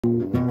The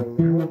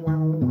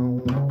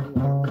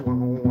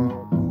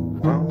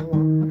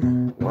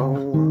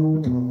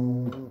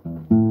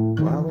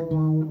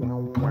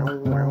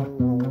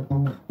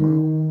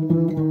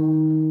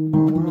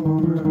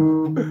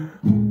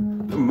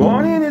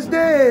morning is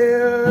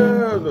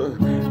dead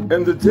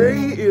and the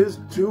day is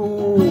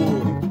too.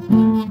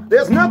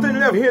 There's nothing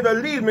left here to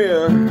lead me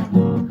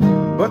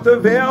but the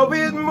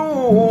velvet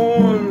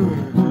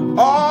moon.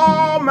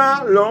 All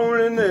my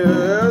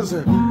loneliness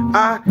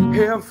I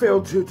have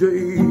felt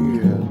today,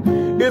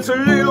 it's a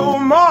little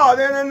more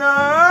than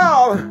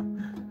enough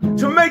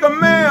to make a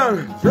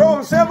man throw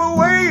himself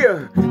away.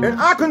 And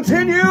I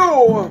continue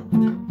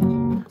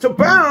to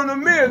burn the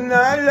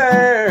midnight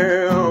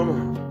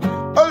lamp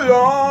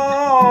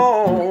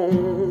alone.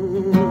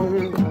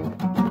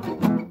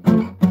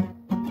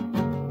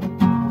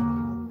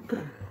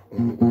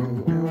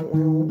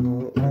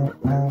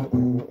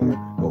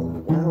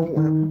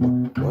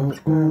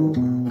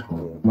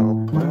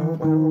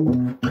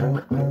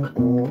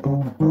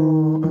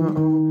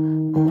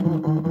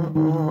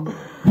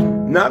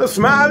 Now the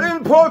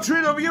smiling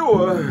portrait of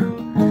you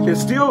is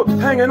still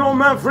hanging on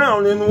my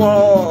frowning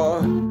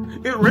wall.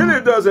 It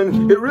really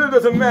doesn't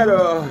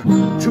matter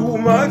too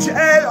much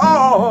at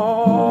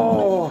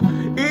all.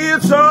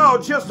 It's all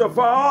just a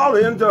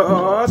falling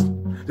dust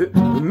that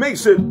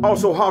makes it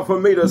also hard for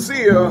me to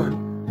see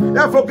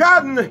that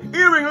forgotten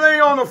earring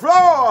laying on the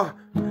floor,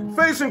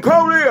 facing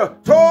coldly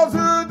towards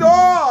the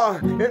door.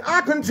 And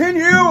I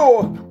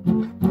continue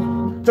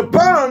to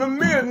burn the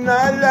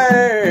midnight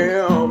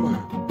lamp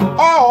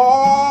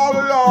all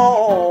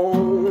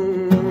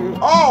alone,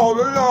 all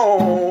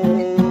alone.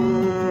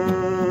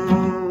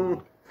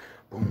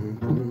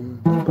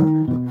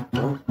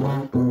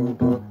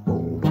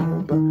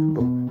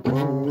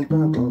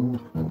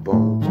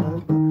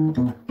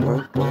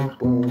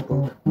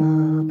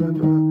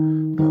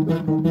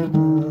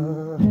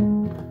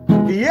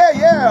 Yeah,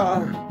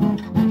 yeah.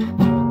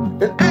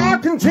 And I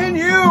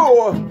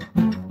continue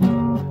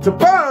to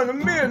burn the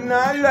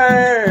midnight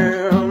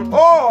lamp.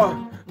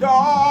 Oh,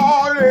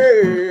 darling,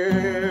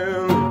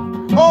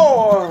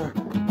 oh.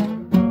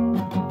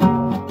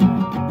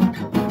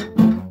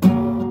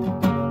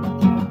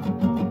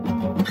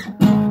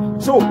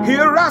 So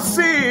here I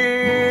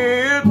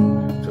sit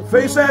to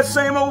face that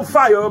same old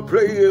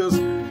fireplace,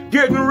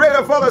 getting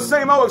ready for the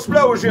same old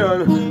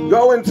explosion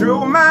going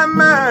through my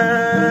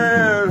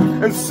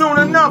mind. And soon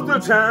enough the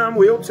time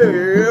will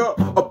tell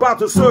about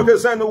the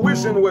circus and the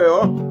wishing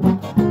well,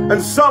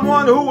 and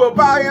someone who will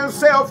buy and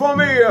sell for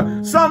me,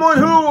 someone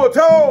who will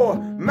toll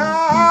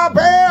my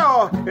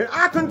bell. And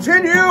I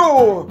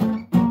continue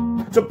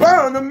to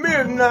burn the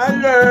midnight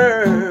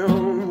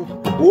lamp.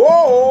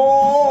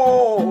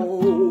 Whoa,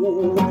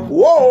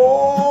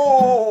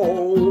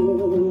 whoa,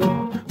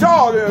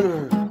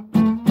 darling,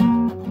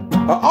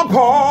 I'm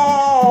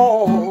called.